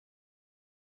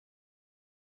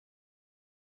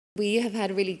We have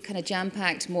had a really kind of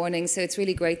jam-packed morning, so it's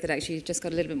really great that actually you've just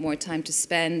got a little bit more time to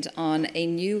spend on a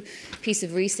new piece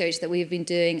of research that we've been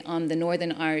doing on the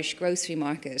Northern Irish grocery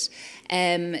market.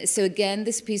 So again,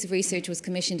 this piece of research was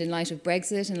commissioned in light of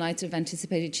Brexit, in light of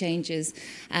anticipated changes,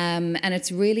 and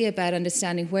it's really about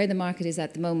understanding where the market is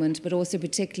at the moment, but also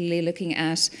particularly looking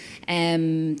at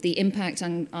the impact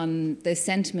on the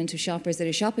sentiment of shoppers that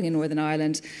are shopping in Northern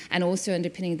Ireland, and also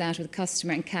underpinning that with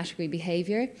customer and category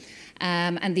behaviour.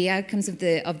 And the outcomes of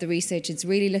the research, it's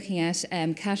really looking at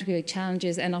category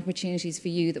challenges and opportunities for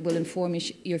you that will inform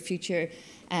your future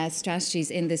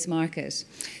strategies in this market.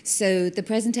 So the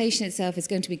presentation itself is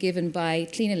going to be given by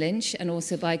Cliona Lynch and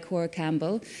also by Cora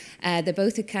Campbell. They're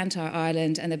both at Kantar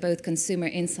Ireland, and they're both consumer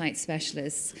insight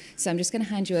specialists. So I'm just going to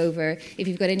hand you over. If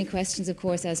you've got any questions, of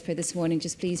course, as per this morning,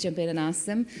 just please jump in and ask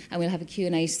them, and we'll have a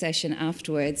Q&A session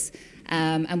afterwards.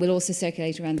 And we'll also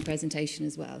circulate around the presentation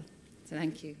as well. So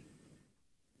thank you.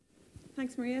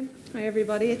 Thanks, Maria. Hi,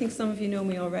 everybody. I think some of you know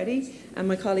me already, and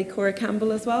my colleague Cora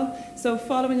Campbell as well. So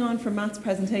following on from Matt's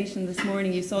presentation this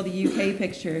morning, you saw the UK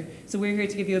picture. So we're here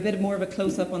to give you a bit more of a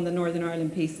close-up on the Northern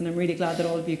Ireland piece, and I'm really glad that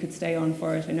all of you could stay on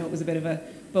for it. I know it was a bit of a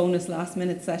bonus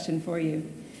last-minute session for you.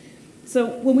 So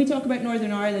when we talk about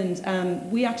Northern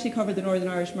Ireland, we actually cover the Northern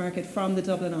Irish market from the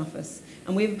Dublin office,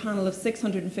 and we have a panel of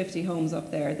 650 homes up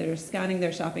there that are scanning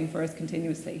their shopping for us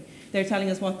continuously. They're telling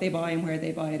us what they buy and where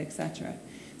they buy it, etc.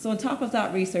 So on top of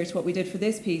that research, what we did for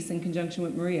this piece in conjunction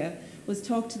with Maria was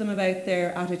talk to them about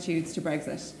their attitudes to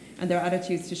Brexit and their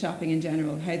attitudes to shopping in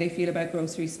general, how they feel about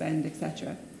grocery spend,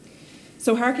 etc.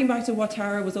 So harking back to what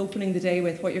Tara was opening the day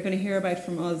with, what you're going to hear about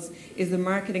from us is the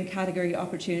market and category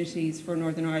opportunities for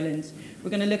Northern Ireland. We're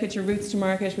going to look at your routes to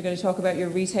market, we're going to talk about your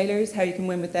retailers, how you can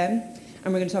win with them,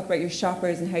 and we're going to talk about your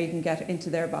shoppers and how you can get into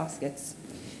their baskets.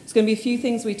 There's going to be a few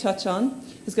things we touch on.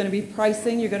 There's going to be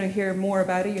pricing. You're going to hear more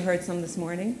about it. You heard some this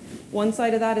morning. One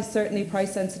side of that is certainly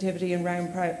price sensitivity and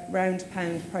round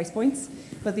pound price points.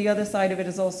 But the other side of it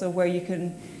is also where you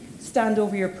can stand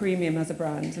over your premium as a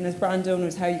brand, and as brand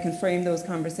owners, how you can frame those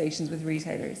conversations with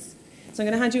retailers. So I'm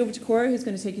going to hand you over to Cora, who's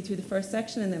going to take you through the first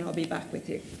section, and then I'll be back with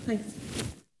you. Thanks.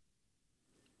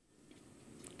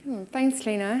 Cool. Thanks,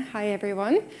 Cliona. Hi,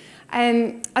 everyone.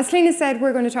 As Cliona said,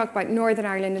 we're going to talk about Northern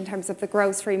Ireland in terms of the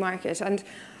grocery market. And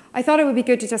I thought it would be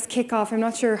good to just kick off. I'm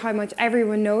not sure how much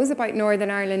everyone knows about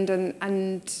Northern Ireland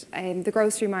and the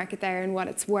grocery market there and what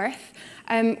it's worth.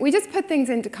 We just put things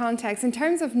into context. In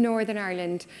terms of Northern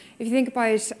Ireland, if you think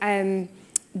about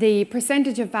the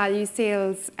percentage of value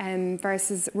sales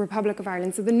versus Republic of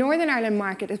Ireland. So the Northern Ireland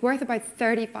market is worth about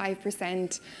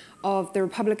 35% of the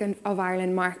Republic of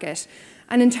Ireland market.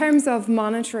 And in terms of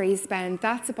monetary spend,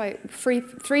 that's about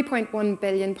 £3.1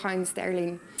 billion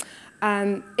sterling.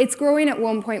 It's growing at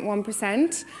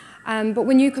 1.1%, but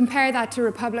when you compare that to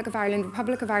Republic of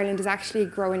Ireland is actually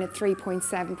growing at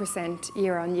 3.7%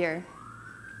 year on year.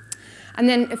 And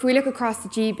then if we look across the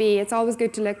GB, it's always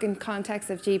good to look in context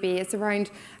of GB. It's around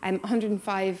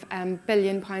 £105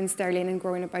 billion sterling and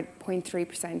growing about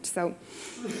 0.3%. So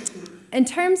in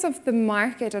terms of the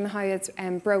market and how it's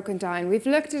broken down, we've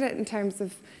looked at it in terms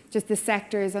of just the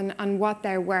sectors and what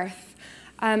they're worth.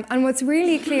 And what's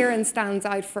really clear and stands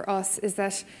out for us is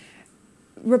that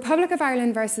Republic of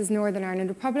Ireland versus Northern Ireland,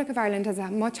 Republic of Ireland has a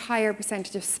much higher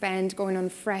percentage of spend going on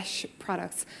fresh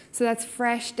products. So that's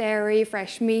fresh dairy,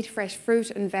 fresh meat, fresh fruit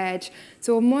and veg.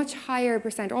 So a much higher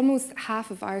percent, almost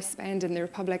half of our spend in the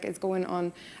Republic is going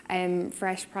on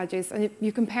fresh produce. And if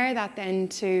you compare that then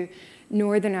to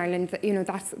Northern Ireland, you know,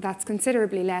 that's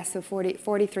considerably less, so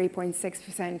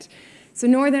 43.6%. So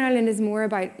Northern Ireland is more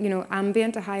about, you know,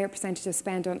 ambient, a higher percentage of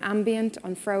spend on ambient,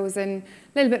 on frozen,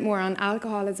 a little bit more on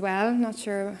alcohol as well. Not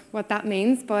sure what that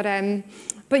means, but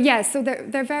yeah, so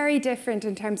they're very different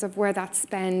in terms of where that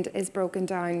spend is broken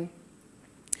down.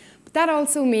 But that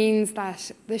also means that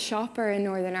the shopper in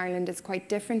Northern Ireland is quite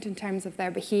different in terms of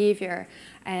their behaviour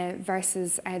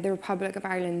versus the Republic of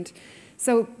Ireland.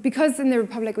 So because in the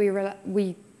Republic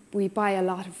we buy a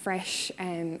lot of fresh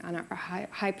and our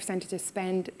high percentage of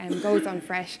spend goes on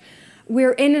fresh.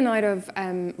 We're in and out of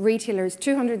retailers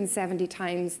 270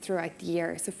 times throughout the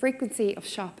year. So frequency of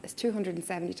shop is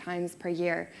 270 times per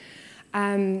year.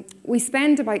 We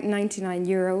spend about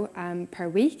 €99 per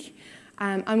week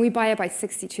and we buy about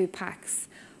 62 packs.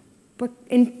 But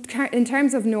in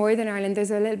terms of Northern Ireland,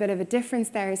 there's a little bit of a difference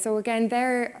there. So again,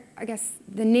 I guess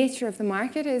the nature of the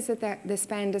market is that the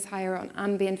spend is higher on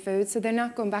ambient food, so they're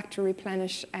not going back to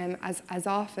replenish as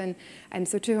often,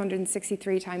 so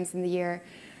 263 times in the year.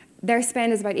 Their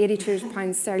spend is about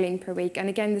 £82 sterling per week, and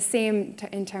again, the same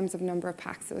in terms of number of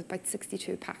packs, so it's about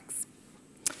 62 packs.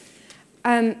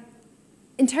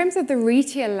 In terms of the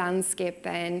retail landscape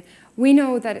then, we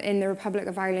know that in the Republic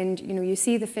of Ireland, you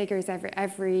see the figures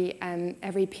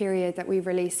every period that we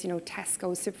release,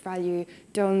 Tesco, SuperValu,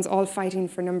 Dunnes, all fighting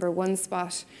for #1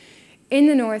 spot. In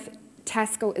the north,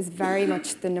 Tesco is very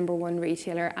much the #1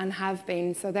 retailer and have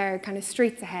been, so they're kind of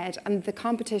streets ahead, and the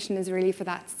competition is really for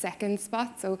that second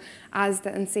spot. So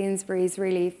Asda and Sainsbury's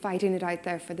really fighting it out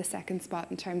there for the second spot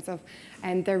in terms of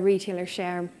their retailer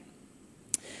share.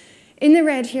 In the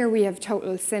red here, we have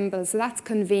total symbols, so that's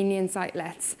convenience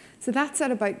outlets. So that's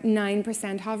at about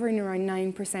 9%, hovering around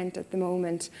 9% at the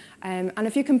moment. And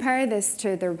if you compare this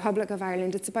to the Republic of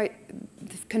Ireland, it's about,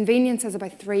 convenience has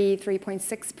about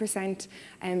 3.6%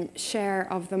 share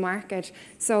of the market.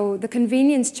 So the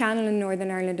convenience channel in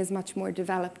Northern Ireland is much more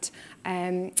developed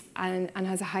and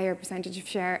has a higher percentage of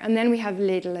share. And then we have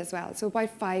Lidl as well, so about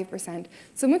 5%.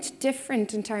 So much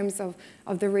different in terms of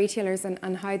the retailers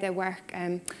and how they work.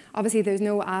 Obviously, there's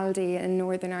no Aldi in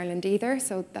Northern Ireland either,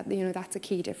 so that, that's a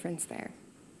key difference there.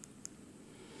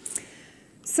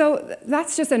 So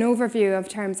that's just an overview of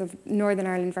terms of Northern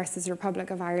Ireland versus Republic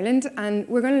of Ireland, and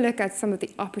we're going to look at some of the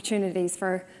opportunities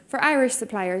for Irish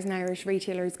suppliers and Irish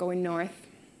retailers going north.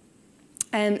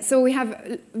 So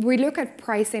we look at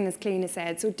pricing, as Cliona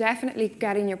said, so definitely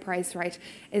getting your price right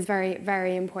is very,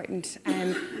 very important,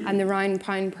 and the round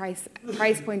pound price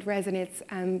point resonates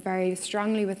very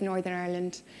strongly with Northern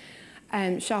Ireland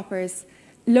shoppers.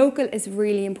 Local is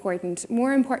really important,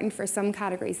 more important for some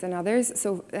categories than others,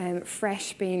 so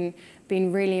fresh being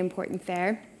really important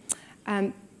there.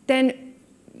 Then,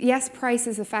 yes, price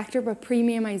is a factor, but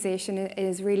premiumisation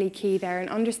is really key there, and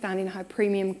understanding how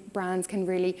premium brands can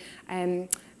really kind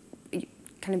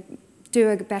of do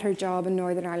a better job in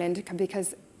Northern Ireland,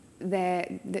 because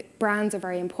the brands are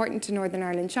very important to Northern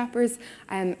Ireland shoppers,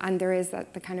 and there is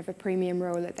the kind of a premium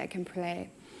role that they can play.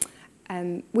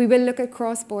 We will look at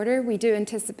cross-border. We do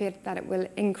anticipate that it will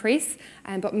increase,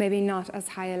 but maybe not as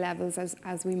high a levels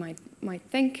as we might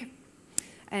think.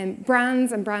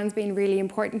 Brands being really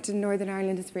important in Northern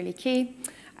Ireland is really key.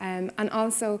 And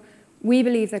also, we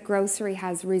believe that grocery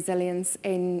has resilience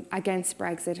against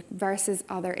Brexit versus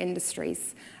other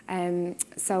industries.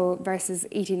 So versus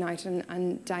eating out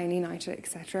and dining out,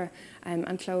 etc.,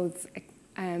 and clothes,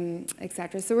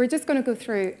 etc. So we're just going to go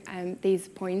through these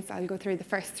points. I'll go through the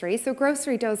first three. So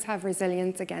grocery does have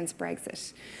resilience against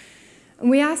Brexit. And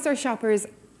we asked our shoppers,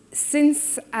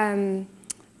 since the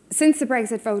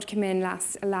Brexit vote came in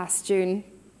last June,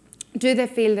 do they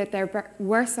feel that they're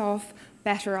worse off,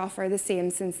 better off, or the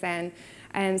same since then?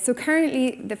 So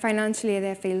currently, financially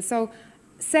they feel, so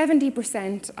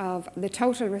 70% of the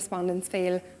total respondents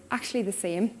feel actually the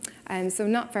same, so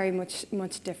not very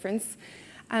much difference.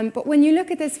 But when you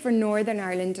look at this for Northern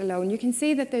Ireland alone, you can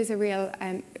see that there's a real,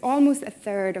 almost a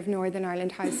third of Northern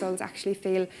Ireland households actually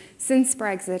feel, since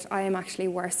Brexit, I am actually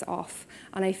worse off,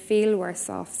 and I feel worse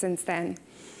off since then.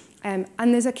 And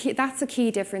that's a key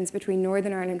difference between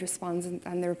Northern Ireland respondents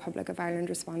and the Republic of Ireland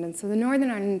respondents. So the Northern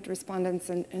Ireland respondents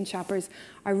and shoppers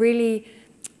are really,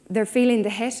 they're feeling the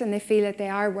hit, and they feel that they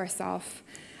are worse off.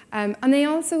 And they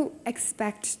also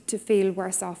expect to feel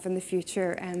worse off in the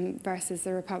future versus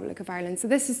the Republic of Ireland. So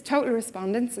this is total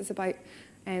respondents, it's about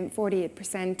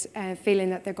 48% feeling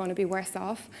that they're going to be worse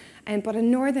off. But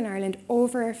in Northern Ireland,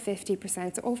 over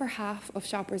 50%, so over half of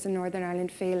shoppers in Northern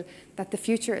Ireland feel that the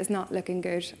future is not looking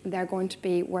good. They're going to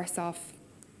be worse off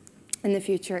in the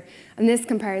future. And this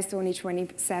compares to only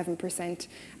 27%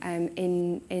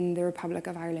 in the Republic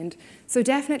of Ireland. So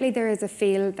definitely there is a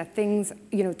feel that things,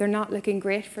 they're not looking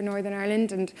great for Northern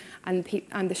Ireland, and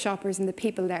the shoppers and the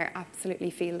people there absolutely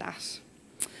feel that.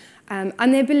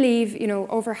 And they believe,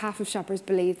 over half of shoppers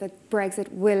believe that Brexit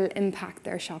will impact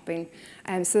their shopping.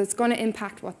 So it's going to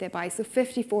impact what they buy. So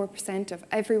 54% of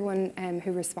everyone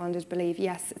who responded believe,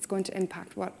 yes, it's going to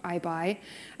impact what I buy.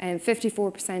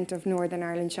 54% of Northern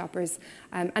Ireland shoppers.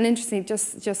 And interestingly,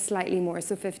 just slightly more,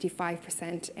 so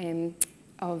 55%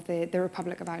 of the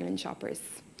Republic of Ireland shoppers.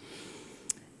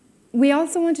 We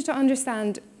also wanted to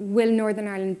understand, will Northern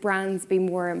Ireland brands be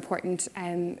more important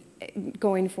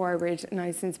going forward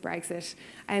now since Brexit?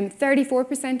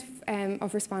 34%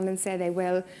 of respondents say they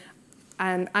will,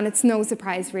 and it's no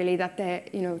surprise really that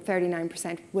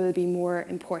 39% will be more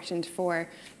important for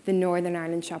the Northern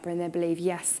Ireland shopper, and they believe,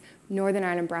 yes, Northern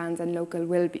Ireland brands and local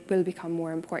will become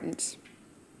more important.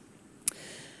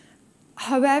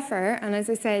 However, and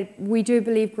as I said, we do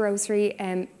believe grocery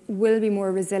will be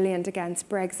more resilient against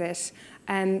Brexit.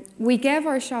 We gave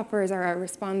our shoppers or our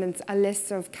respondents a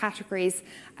list of categories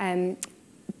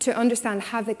to understand,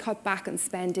 have they cut back on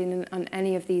spending on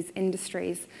any of these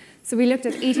industries. So we looked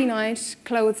at eating out,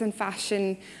 clothes and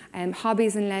fashion,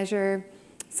 hobbies and leisure,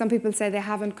 Some people say they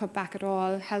haven't cut back at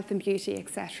all, health and beauty,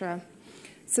 etc.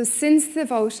 So since the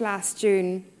vote last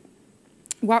June,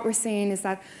 what we're seeing is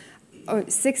that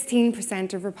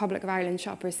 16% of Republic of Ireland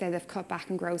shoppers say they've cut back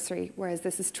on grocery, whereas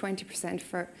this is 20%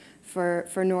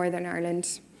 for Northern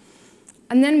Ireland.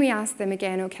 And then we asked them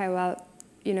again, okay, well,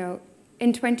 you know,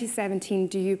 in 2017,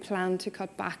 do you plan to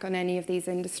cut back on any of these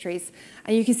industries?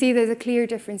 And you can see there's a clear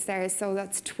difference there. So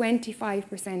that's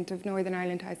 25% of Northern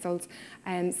Ireland households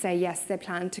say yes, they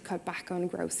plan to cut back on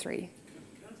grocery.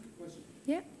 Can I ask a question?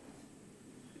 Yeah.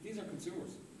 These are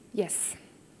consumers. Yes.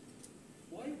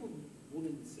 Why would 1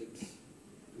 in 6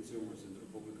 consumers in the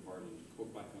Republic of Ireland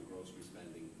cut back on grocery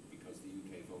spending because the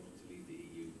UK voted to leave the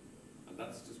EU? And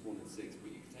that's just 1 in 6,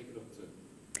 but you can take it up to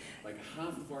like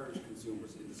half of Irish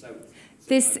consumers in the south.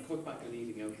 So cut back on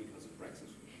eating out because of Brexit.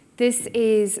 This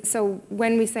is, so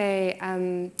when we say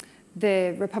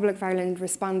the Republic of Ireland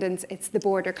respondents, it's the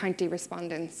border county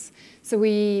respondents. So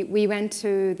we went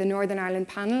to the Northern Ireland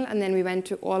panel, and then we went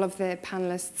to all of the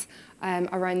panellists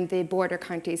around the border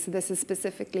counties. So this is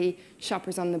specifically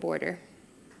shoppers on the border.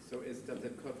 So is that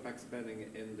they've cut back spending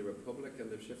in the Republic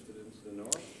and they've shifted into the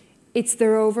north? It's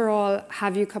their overall,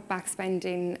 have you cut back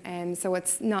spending? So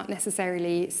it's not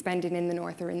necessarily spending in the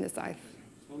north or in the south.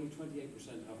 So only 28%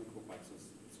 haven't cut back, so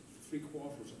it's 3/4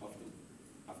 of them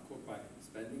have cut back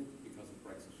spending because of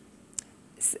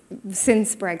Brexit.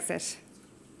 Since Brexit,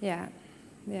 yeah,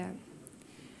 yeah.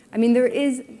 I mean, there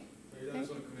is... I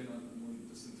just want to come in on one,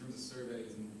 just in terms of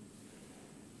surveys. And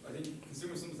I think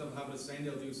consumers sometimes have a habit of saying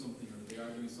they'll do something or they are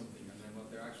doing something, and then what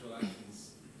their actual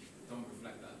actions don't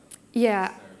reflect that.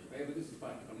 Yeah. Hey, but this is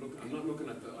back. I'm not looking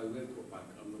at the I will cut back.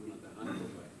 I'm looking at the hand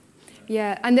cut back.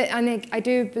 Yeah, and I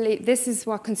do believe this is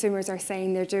what consumers are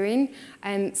saying they're doing.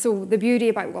 So the beauty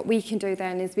about what we can do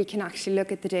then is we can actually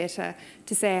look at the data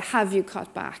to say, have you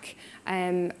cut back?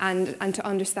 And to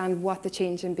understand what the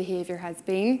change in behaviour has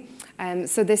been.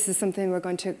 So this is something we're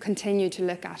going to continue to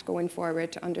look at going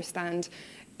forward to understand,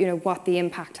 you know, what the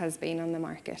impact has been on the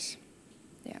market.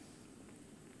 Yeah.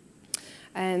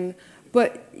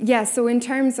 But yeah, so in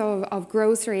terms of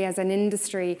grocery as an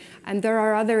industry, and there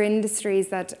are other industries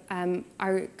that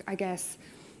are, I guess,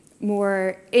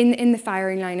 more in the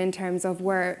firing line in terms of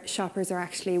where shoppers are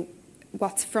actually,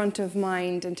 what's front of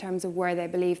mind in terms of where they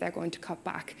believe they're going to cut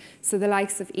back. So the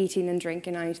likes of eating and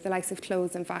drinking out, the likes of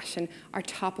clothes and fashion are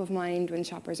top of mind when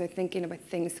shoppers are thinking about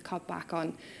things to cut back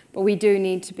on. But we do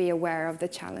need to be aware of the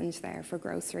challenge there for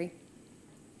grocery.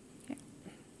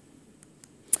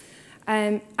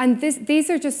 And these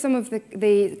are just some of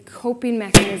the coping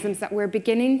mechanisms that we're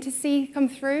beginning to see come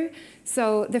through.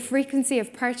 So the frequency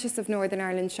of purchase of Northern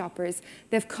Ireland shoppers,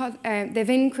 they've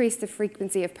increased the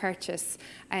frequency of purchase,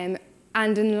 and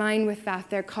in line with that,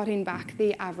 they're cutting back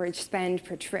the average spend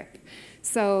per trip.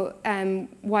 So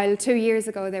while 2 years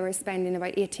ago they were spending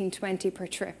about €18.20 per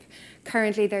trip,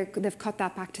 currently they've cut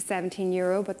that back to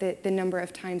 €17, but the number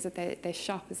of times that they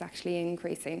shop is actually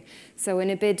increasing. So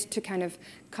in a bid to kind of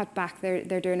cut back,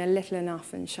 they're doing a little and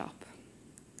often shop.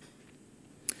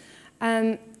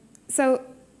 So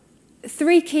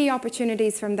 3 key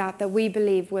opportunities from that we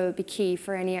believe will be key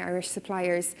for any Irish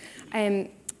suppliers.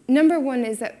 Number 1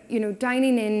 is that, you know,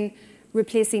 dining in,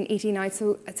 replacing eating out.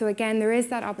 So again, there is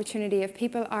that opportunity. If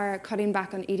people are cutting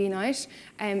back on eating out,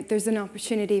 there's an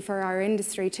opportunity for our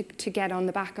industry to get on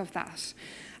the back of that.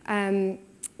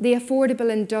 The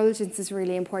affordable indulgence is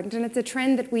really important, and it's a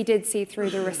trend that we did see through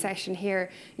the recession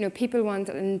here. You know, people want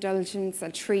an indulgence,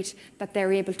 a treat that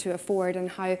they're able to afford, and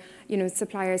how, you know,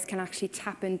 suppliers can actually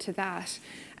tap into that.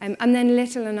 And then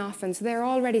little and often. So they're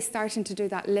already starting to do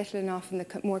that little and often, the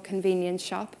more convenient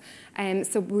shop.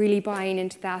 So really buying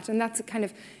into that. And that's kind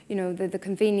of, you know, the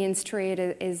convenience trade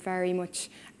is very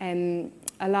much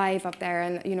alive up there,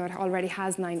 and, you know, it already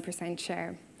has 9%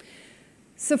 share.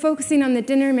 So focusing on the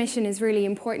dinner mission is really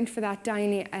important for that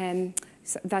dining in.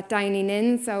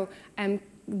 So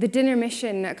the dinner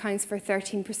mission accounts for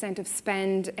 13% of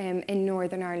spend in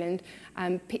Northern Ireland.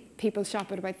 People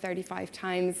shop it about 35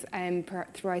 times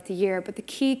throughout the year. But the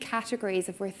key categories,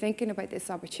 if we're thinking about this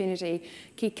opportunity,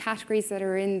 key categories that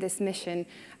are in this mission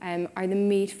are the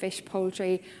meat, fish,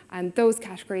 poultry, and those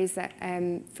categories, that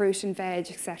fruit and veg,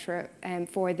 etc.,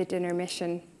 for the dinner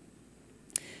mission.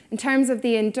 In terms of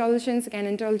the indulgence, again,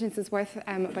 indulgence is worth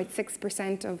about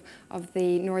 6% of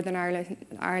the Northern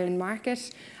Ireland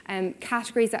market.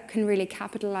 Categories that can really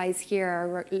capitalise here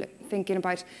are thinking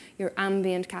about your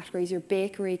ambient categories, your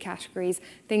bakery categories,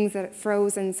 things that are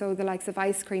frozen, so the likes of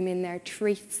ice cream in there,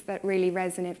 treats that really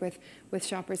resonate with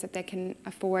shoppers that they can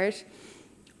afford.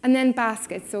 And then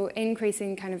baskets, so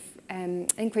increasing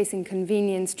increasing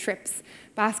convenience trips.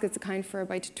 Baskets account for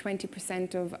about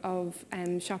 20% of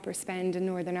shopper spend in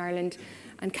Northern Ireland,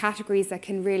 and categories that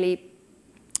can really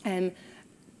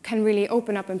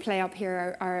open up and play up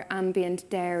here are ambient,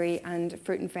 dairy and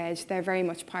fruit and veg. They're very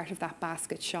much part of that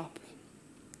basket shop.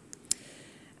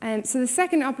 So the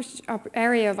second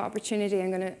area of opportunity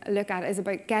I'm going to look at is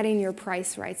about getting your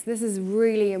price right. So this is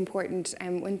really important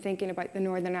when thinking about the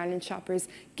Northern Ireland shoppers,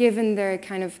 given their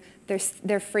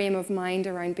their frame of mind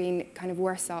around being kind of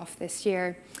worse off this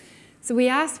year. So we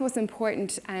asked what's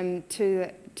important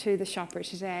to the shopper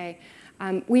today.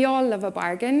 We all love a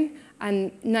bargain,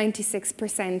 and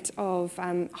 96% of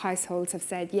households have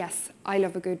said, yes, I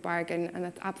love a good bargain, and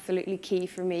that's absolutely key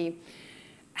for me.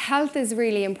 Health is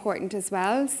really important as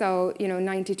well. So,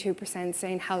 92%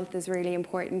 saying health is really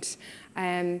important.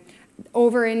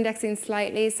 Over-indexing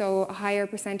slightly, so a higher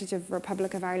percentage of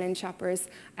Republic of Ireland shoppers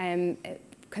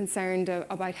concerned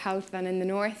about health than in the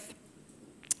north.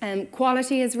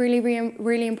 Quality is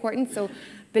really important. So,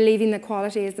 believing that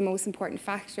quality is the most important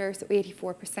factor. So,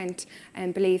 84%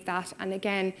 believe that. And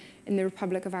again, in the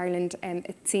Republic of Ireland,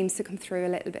 it seems to come through a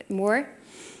little bit more.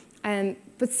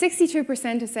 But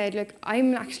 62% have said, look,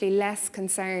 I'm actually less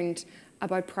concerned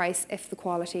about price if the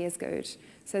quality is good.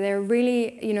 So they're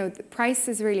really, the price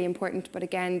is really important, but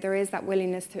again, there is that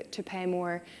willingness to pay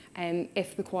more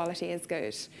if the quality is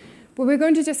good. But we're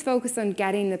going to just focus on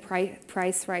getting the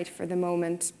price right for the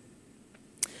moment.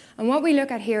 And what we look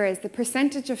at here is the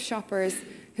percentage of shoppers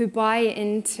who buy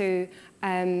into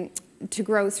to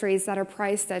groceries that are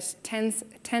priced at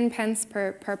 10 pence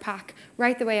per pack,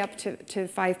 right the way up to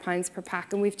 £5 per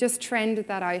pack. And we've just trended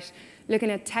that out,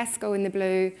 looking at Tesco in the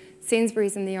blue,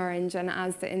 Sainsbury's in the orange, and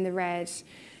Asda in the red.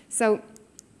 So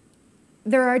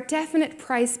there are definite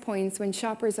price points when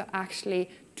shoppers actually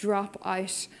drop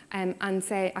out and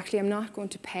say, actually, I'm not going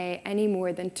to pay any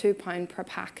more than £2 per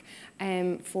pack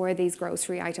for these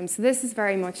grocery items. So this is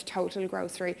very much total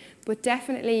grocery, but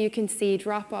definitely you can see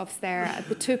drop-offs there at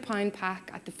the £2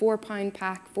 pack, at the £4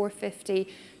 pack, £4.50.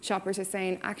 Shoppers are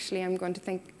saying, actually, I'm going to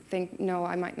think, no,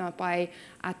 I might not buy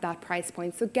at that price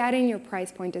point. So getting your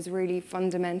price point is really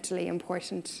fundamentally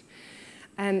important.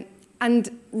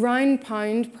 And round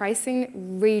pound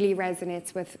pricing really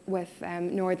resonates with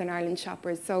Northern Ireland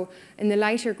shoppers. So in the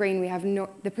lighter green, we have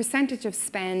the percentage of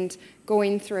spend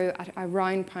going through at a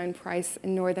round pound price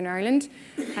in Northern Ireland.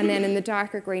 And then in the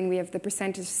darker green, we have the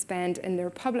percentage of spend in the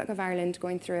Republic of Ireland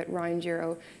going through at round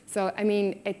euro. So, I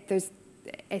mean, it's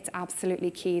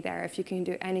absolutely key there if you can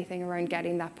do anything around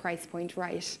getting that price point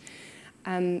right.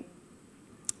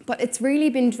 But it's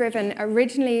really been driven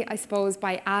originally, I suppose,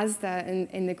 by Asda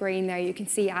in the green there. You can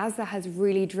see Asda has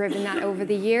really driven that over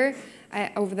the year,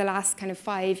 over the last kind of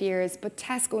 5 years. But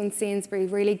Tesco and Sainsbury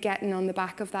really getting on the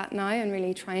back of that now and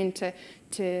really trying to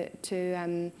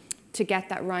get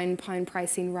that round pound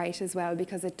pricing right as well,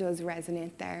 because it does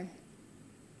resonate there.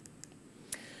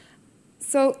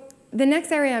 So the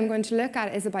next area I'm going to look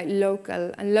at is about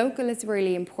local, and local is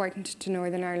really important to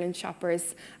Northern Ireland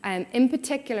shoppers, in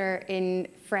particular in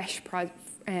fresh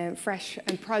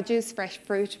produce, fresh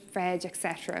fruit, veg,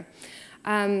 etc.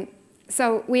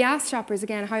 So we asked shoppers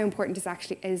again how important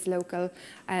is local.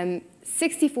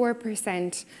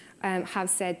 64% have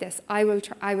said this: I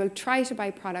will try to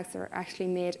buy products that are actually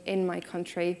made in my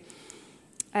country.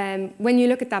 When you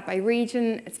look at that by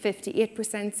region, it's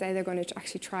 58% say they're going to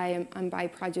actually try and buy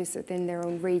produce within their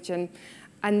own region.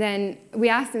 And then we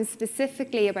asked them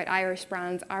specifically about Irish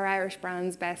brands. Are Irish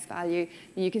brands best value?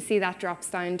 And you can see that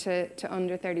drops down to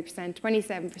under 30%,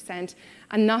 27%.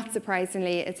 And not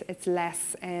surprisingly, it's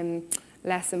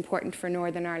less important for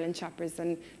Northern Ireland shoppers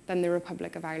than the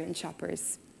Republic of Ireland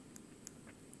shoppers.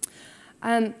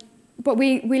 But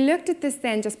we looked at this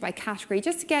then just by category,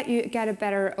 just to get a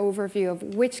better overview of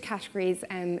which categories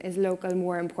is local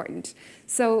more important.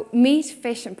 So meat,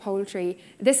 fish and poultry,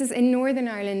 this is in Northern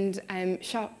Ireland,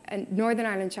 Northern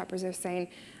Ireland shoppers are saying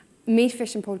meat,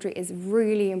 fish and poultry is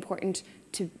really important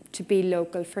to be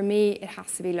local. For me, it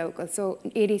has to be local, so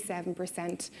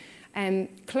 87%.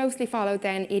 Closely followed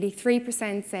then,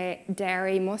 83% say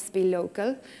dairy must be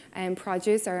local, and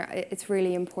produce, it's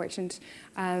really important,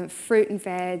 fruit and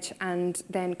veg, and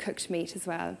then cooked meat as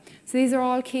well. So these are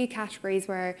all key categories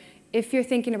where if you're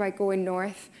thinking about going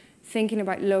north, thinking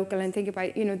about local and think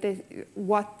about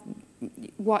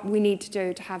what we need to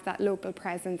do to have that local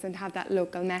presence and have that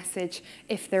local message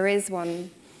if there is one.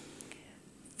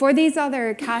 For these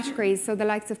other categories, so the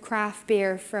likes of craft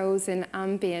beer, frozen,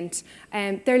 ambient,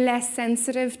 they're less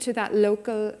sensitive to that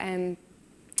local,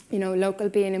 local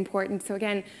being important. So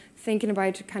again, thinking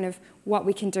about kind of what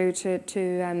we can do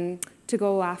to to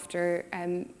go after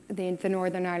the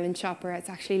Northern Ireland shopper. It's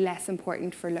actually less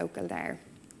important for local there.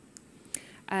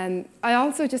 I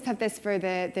also just have this for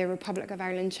the Republic of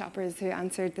Ireland shoppers who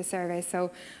answered the survey.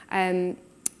 So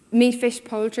meat, fish,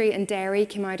 poultry and dairy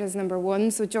came out as number one,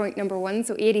 so joint number one,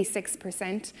 so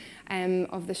 86%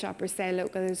 of the shoppers say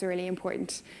local is really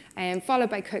important, followed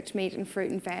by cooked meat and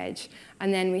fruit and veg.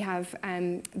 And then we have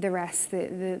the rest,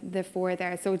 the four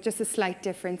there. So just a slight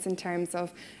difference in terms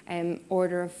of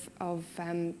order of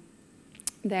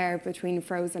there between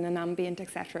frozen and ambient,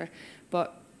 etc.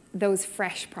 But those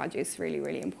fresh produce really,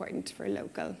 really important for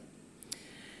local.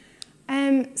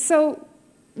 So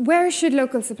where should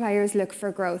local suppliers look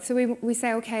for growth? So we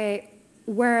say, okay,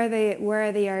 where are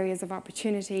the areas of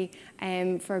opportunity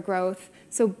for growth?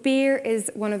 So beer is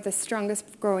one of the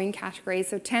strongest growing categories,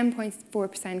 so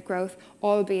 10.4% growth,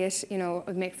 albeit, you know,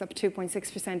 it makes up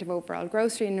 2.6% of overall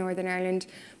grocery in Northern Ireland.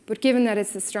 But given that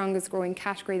it's the strongest growing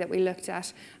category that we looked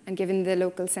at, and given the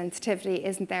local sensitivity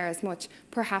isn't there as much,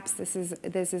 perhaps this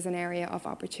is an area of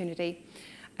opportunity.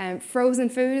 Frozen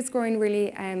food is growing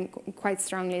really quite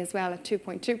strongly as well at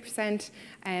 2.2%,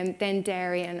 then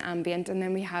dairy and ambient, and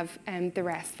then we have the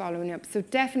rest following up. So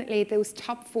definitely those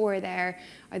top four there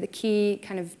are the key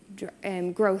kind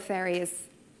of growth areas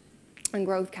and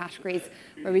growth categories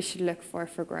where we should look for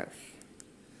growth.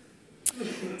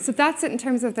 So that's it in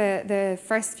terms of the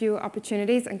first few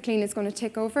opportunities, and Clean is going to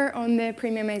take over on the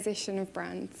premiumisation of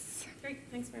brands. Great,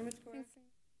 thanks very much, Cora.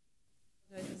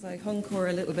 As I hung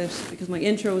Cora a little bit because my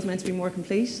intro was meant to be more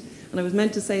complete, and I was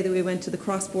meant to say that we went to the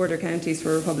cross-border counties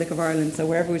for Republic of Ireland, so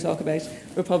wherever we talk about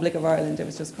Republic of Ireland, it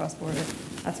was just cross-border.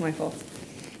 That's my fault.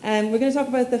 We're going to talk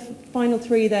about the final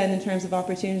three then in terms of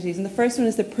opportunities, and the first one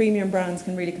is that premium brands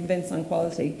can really convince on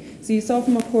quality. So you saw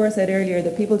from what Cora said earlier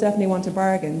that people definitely want to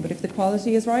bargain, but if the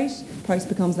quality is right, price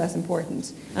becomes less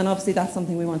important, and obviously that's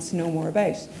something we want to know more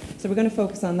about. So we're going to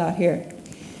focus on that here.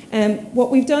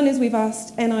 What we've done is we've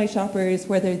asked NI shoppers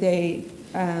whether they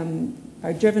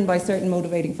are driven by certain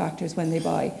motivating factors when they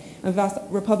buy. And we've asked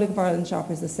Republic of Ireland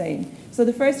shoppers the same. So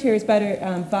the first here is better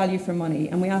value for money,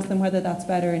 and we asked them whether that's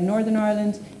better in Northern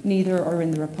Ireland, neither, or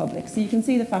in the Republic. So you can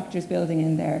see the factors building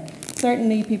in there.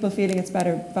 Certainly people feeling it's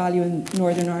better value in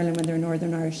Northern Ireland when they're a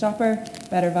Northern Irish shopper,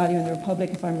 better value in the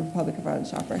Republic if I'm a Republic of Ireland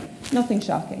shopper. Nothing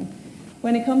shocking.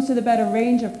 When it comes to the better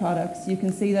range of products, you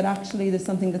can see that actually there's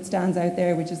something that stands out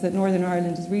there, which is that Northern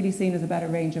Ireland is really seen as a better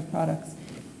range of products.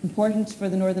 Important for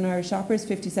the Northern Irish shoppers,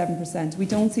 57%. We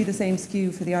don't see the same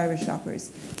skew for the Irish shoppers.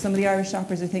 Some of the Irish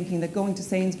shoppers are thinking that going to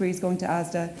Sainsbury's, going to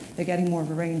Asda, they're getting more of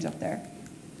a range up there.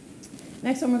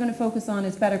 Next one we're going to focus on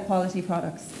is better quality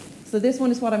products. So this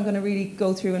one is what I'm going to really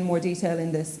go through in more detail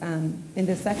in this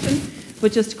section.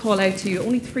 But just to call out to you,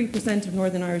 only 3% of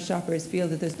Northern Irish shoppers feel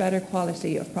that there's better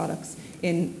quality of products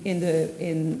in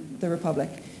the Republic.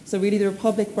 So really the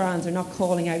Republic brands are not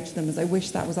calling out to them as I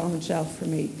wish that was on the shelf for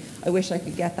me. I wish I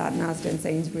could get that in Asda and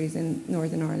Sainsbury's in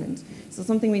Northern Ireland. So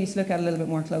something we need to look at a little bit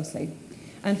more closely.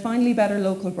 And finally, better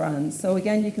local brands. So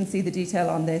again, you can see the detail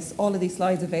on this. All of these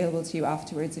slides available to you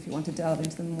afterwards if you want to delve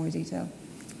into them in more detail.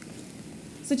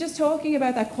 So just talking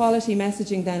about that quality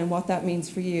messaging then and what that means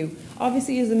for you.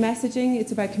 Obviously as a messaging,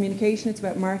 it's about communication, it's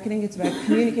about marketing, it's about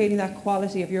communicating that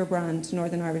quality of your brand to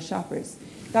Northern Irish shoppers.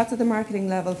 That's at the marketing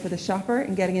level for the shopper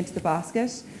and getting into the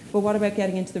basket, but what about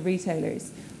getting into the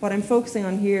retailers? What I'm focusing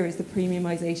on here is the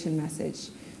premiumisation message.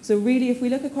 So really if we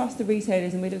look across the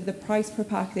retailers and we look at the price per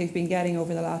pack they've been getting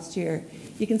over the last year,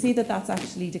 you can see that that's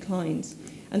actually declined.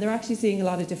 And they're actually seeing a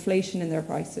lot of deflation in their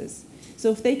prices. So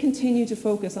if they continue to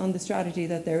focus on the strategy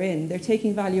that they're in, they're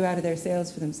taking value out of their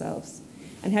sales for themselves.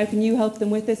 And how can you help them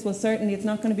with this? Well, certainly it's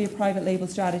not going to be a private label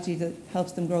strategy that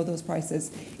helps them grow those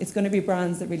prices. It's going to be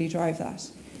brands that really drive that.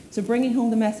 So bringing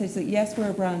home the message that yes, we're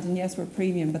a brand and yes, we're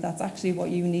premium, but that's actually what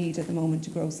you need at the moment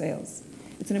to grow sales.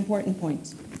 It's an important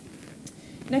point.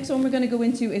 Next one we're going to go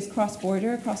into is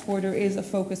cross-border. Cross-border is a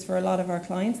focus for a lot of our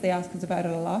clients. They ask us about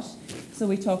it a lot, so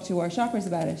we talk to our shoppers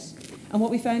about it. And what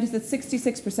we found is that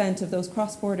 66% of those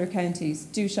cross-border counties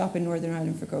do shop in Northern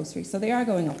Ireland for groceries. So they are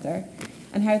going up there.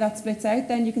 And how that splits out,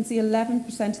 then you can see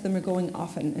 11% of them are going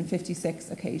often and 56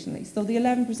 occasionally. So the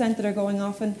 11% that are going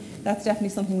often, that's definitely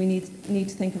something we need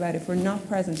to think about if we're not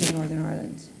present in Northern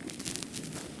Ireland.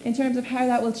 In terms of how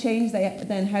that will change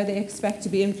then how they expect to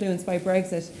be influenced by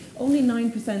Brexit, only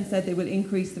 9% said they will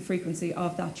increase the frequency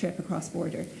of that trip across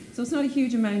border. So it's not a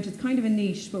huge amount, it's kind of a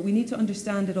niche, but we need to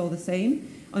understand it all the same,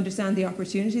 understand the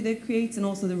opportunity that it creates and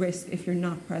also the risk if you're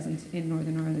not present in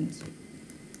Northern Ireland.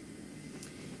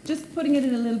 Just putting it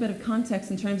in a little bit of context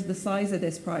in terms of the size of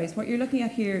this prize, what you're looking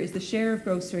at here is the share of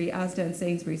grocery Asda and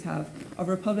Sainsbury's have of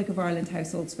Republic of Ireland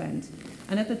household spend.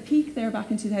 And at the peak there back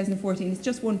in 2014, it's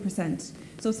just 1%.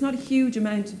 So it's not a huge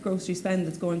amount of grocery spend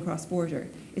that's going cross-border.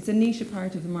 It's a niche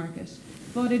part of the market,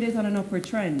 but it is on an upward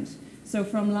trend. So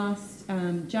from last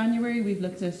January, we've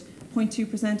looked at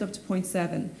 0.2% up to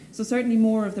 0.7%. So certainly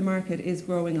more of the market is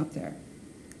growing up there.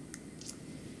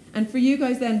 And for you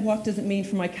guys then, what does it mean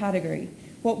for my category?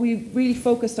 What we really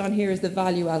focused on here is the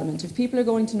value element. If people are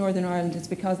going to Northern Ireland, it's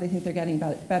because they think they're getting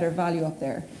better value up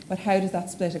there. But how does that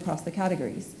split across the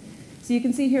categories? So you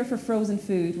can see here for frozen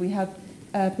food, we have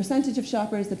a percentage of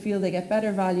shoppers that feel they get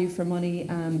better value for money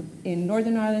in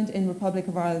Northern Ireland, in Republic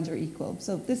of Ireland or equal.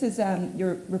 So this is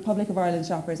your Republic of Ireland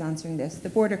shoppers answering this, the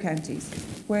border counties.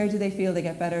 Where do they feel they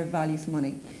get better value for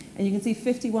money? And you can see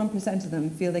 51% of them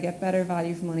feel they get better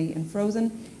value for money in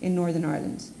frozen in Northern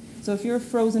Ireland. So if you're a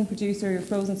frozen producer, you're a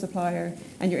frozen supplier,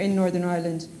 and you're in Northern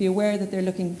Ireland, be aware that they're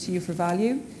looking to you for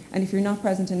value. And if you're not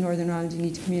present in Northern Ireland, you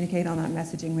need to communicate on that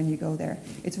messaging when you go there.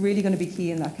 It's really going to be key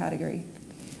in that category.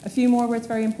 A few more where it's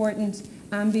very important,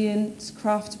 ambient,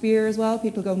 craft beer as well.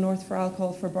 People go north for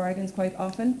alcohol for bargains quite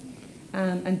often,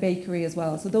 and bakery as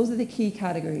well. So those are the key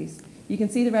categories. You can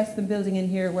see the rest of them building in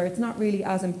here where it's not really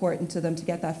as important to them to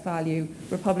get that value,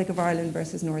 Republic of Ireland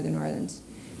versus Northern Ireland.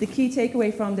 The key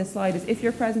takeaway from this slide is if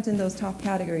you're present in those top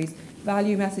categories,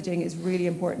 value messaging is really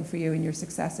important for you in your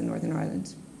success in Northern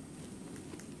Ireland.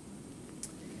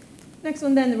 Next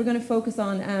one then that we're going to focus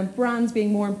on brands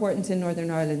being more important in Northern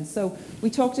Ireland. So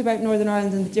we talked about Northern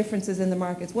Ireland and the differences in the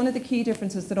markets. One of the key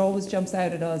differences that always jumps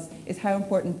out at us is how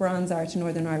important brands are to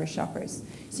Northern Irish shoppers.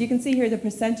 So you can see here the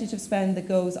percentage of spend that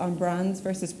goes on brands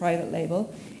versus private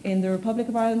label in the Republic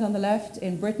of Ireland on the left,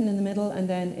 in Britain in the middle, and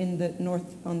then in the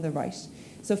north on the right.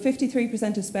 So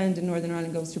 53% of spend in Northern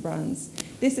Ireland goes to brands.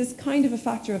 This is kind of a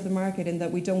factor of the market in that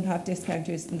we don't have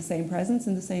discounters in the same presence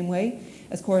in the same way.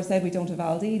 As Cora said, we don't have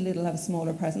Aldi, Lidl have a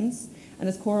smaller presence. And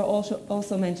as Cora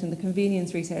also mentioned, the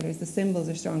convenience retailers, the symbols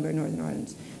are stronger in Northern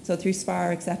Ireland. So through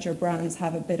Spar, etc., brands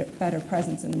have a bit better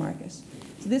presence in the market.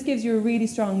 So this gives you a really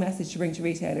strong message to bring to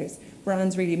retailers.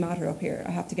 Brands really matter up here.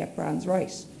 I have to get brands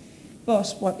right.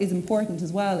 But what is important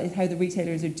as well is how the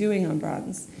retailers are doing on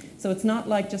brands. So it's not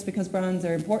like just because brands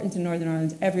are important in Northern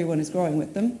Ireland, everyone is growing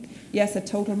with them. Yes, at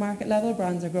total market level,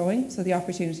 brands are growing, so the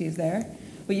opportunity is there.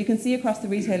 But you can see across the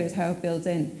retailers how it builds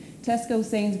in. Tesco,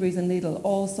 Sainsbury's and Lidl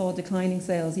all saw declining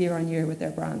sales year on year with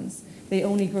their brands. They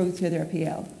only grew through their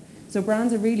PL. So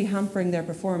brands are really hampering their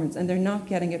performance and they're not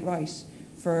getting it right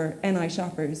for NI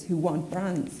shoppers who want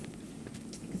brands.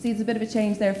 You can see there's a bit of a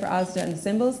change there for Asda and the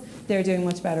symbols. They're doing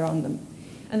much better on them.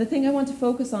 And the thing I want to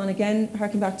focus on, again,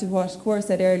 harking back to what Cora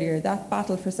said earlier, that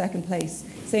battle for second place.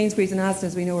 Sainsbury's and Asda,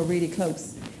 as we know, are really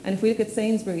close. And if we look at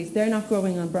Sainsbury's, they're not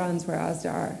growing on brands where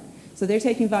Asda are. So they're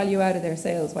taking value out of their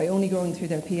sales by only growing through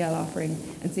their PL offering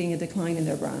and seeing a decline in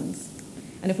their brands.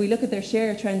 And if we look at their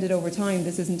share trended over time,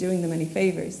 this isn't doing them any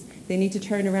favours. They need to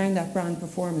turn around that brand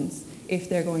performance if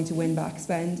they're going to win back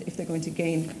spend, if they're going to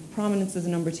gain prominence as a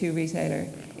number 2 retailer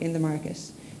in the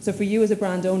market. So for you as a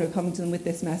brand owner, coming to them with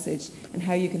this message and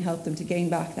how you can help them to gain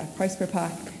back that price per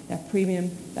pack, that premium,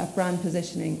 that brand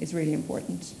positioning is really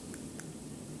important.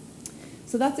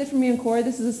 So that's it from me and Cora.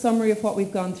 This is a summary of what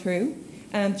we've gone through.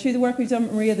 Through the work we've done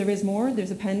with Maria, there is more.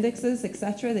 There's appendixes,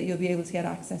 etc., that you'll be able to get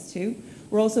access to.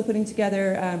 We're also putting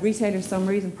together retailer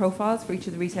summaries and profiles for each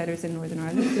of the retailers in Northern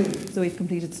Ireland. So we've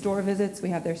completed store visits, we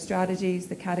have their strategies,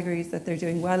 the categories that they're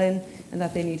doing well in and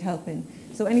that they need help in.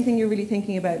 So anything you're really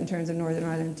thinking about in terms of Northern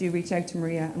Ireland, do reach out to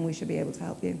Maria and we should be able to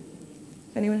help you.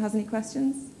 If anyone has any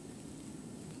questions?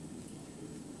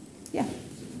 Yeah.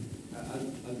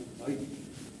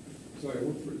 Sorry, I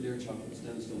work for Lear Chocolates,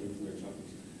 Dennis Dunning from Lear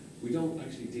Chocolates. We don't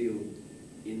actually deal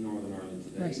in Northern Ireland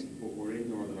today, right, but we're in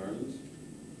Northern Ireland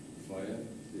via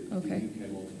the UK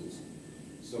multiples.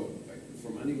 So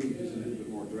from anybody who's a little bit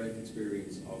more direct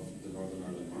experience of the Northern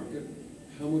Ireland market,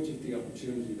 how much of the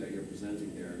opportunity that you're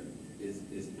presenting there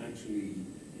is actually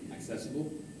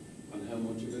accessible, and how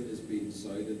much of it is being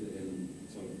decided in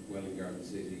sort of Welwyn Garden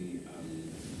City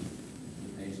and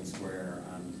Angel Square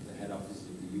and the head offices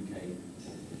of the UK?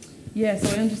 Yeah,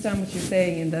 so I understand what you're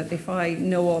saying in that if I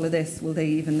know all of this, will they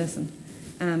even listen?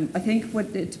 I think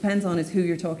what it depends on is who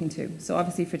you're talking to. So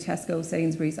obviously for Tesco,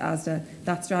 Sainsbury's, Asda,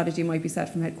 that strategy might be set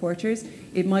from headquarters.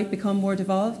 It might become more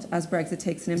devolved as Brexit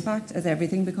takes an impact, as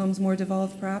everything becomes more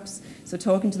devolved perhaps. So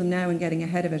talking to them now and getting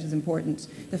ahead of it is important.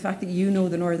 The fact that you know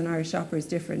the Northern Irish shopper is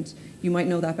different, you might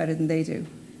know that better than they do.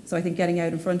 So I think getting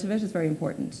out in front of it is very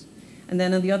important. And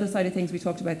then on the other side of things, we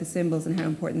talked about the symbols and how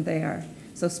important they are.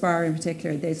 So Spar in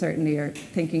particular, they certainly are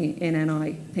thinking in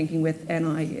NI, thinking with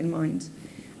NI in mind.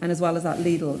 And as well as that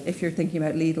Lidl, if you're thinking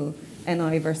about Lidl,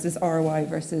 NI versus RY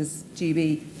versus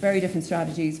GB. Very different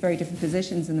strategies, very different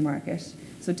positions in the market.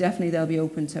 So definitely they'll be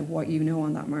open to what you know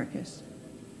on that market.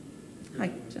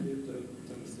 Hi, John. We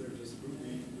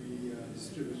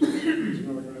distribute in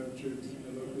Northern Ireland through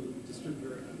a local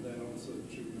distributor and then also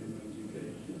through mainland UK.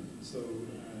 So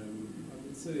I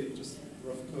would say, just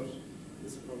rough cut,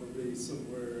 is probably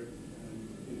somewhere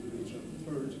in the region of a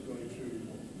third going through,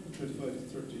 25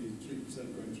 to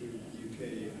 33% going through the UK,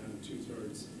 and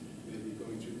 2/3 maybe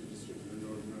going through the distributor in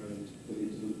Northern Ireland.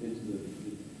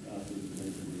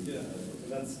 Yeah,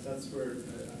 and that's where,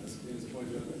 as Coleen's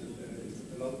pointed out,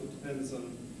 a lot of it depends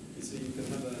on. You see, you can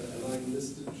have a line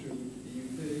listed through the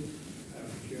UK.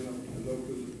 If you have a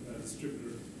local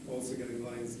distributor also getting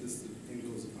lines listed in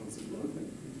those accounts as well.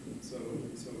 So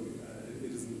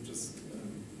it isn't just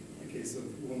a case of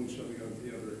one shoving out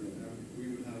the other. We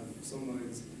would have some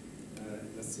lines,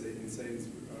 let's say in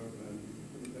Sainsbury's,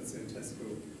 let's say in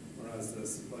Tesco, or as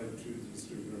supplied through the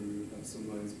distributor, and we would have some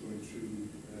lines going through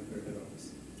their head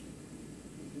office.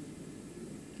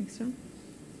 Thanks, John.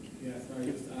 Yeah, sorry,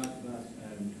 just to add to that,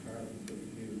 Carl,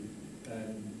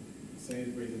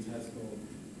 Sainsbury's and Tesco,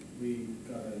 we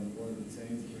got an award with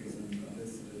Sainsbury's and got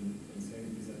listed in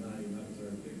Sainsbury's and I, and that was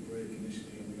our big break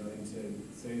initially, and we got into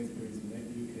Sainsbury's and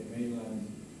UK mainland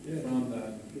from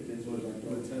that. With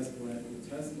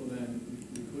Tesco then,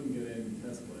 we couldn't get in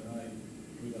Tesco and I,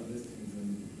 we got listings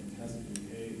in Tesco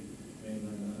UK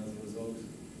mainland, and as a result,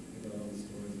 we got all the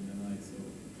stores in NI, so,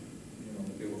 you know,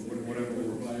 whatever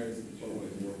requires.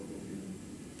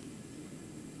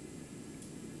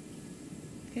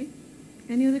 Okay.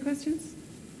 Any other questions?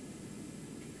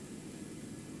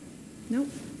 No?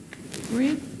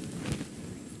 Maria? It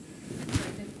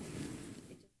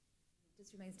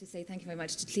just remains to say thank you very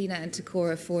much to Tina and to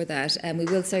Cora for that. And we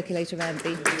will circulate around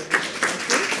the...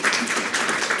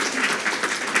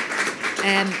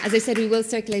 as I said, we will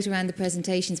circulate around the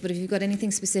presentations, but if you've got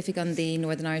anything specific on the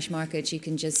Northern Irish market, you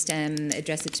can just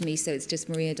address it to me. So it's just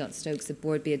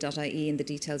maria.stokes@boardbia.ie, and the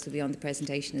details will be on the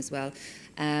presentation as well.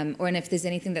 And if there's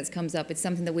anything that comes up, it's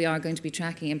something that we are going to be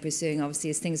tracking and pursuing,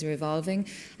 obviously, as things are evolving,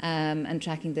 and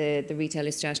tracking the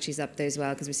retailer strategies up there as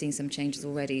well, because we're seeing some changes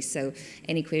already. So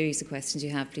any queries or questions you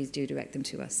have, please do direct them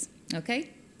to us. Okay?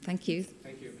 Thank you.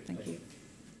 Thank you. Thank you.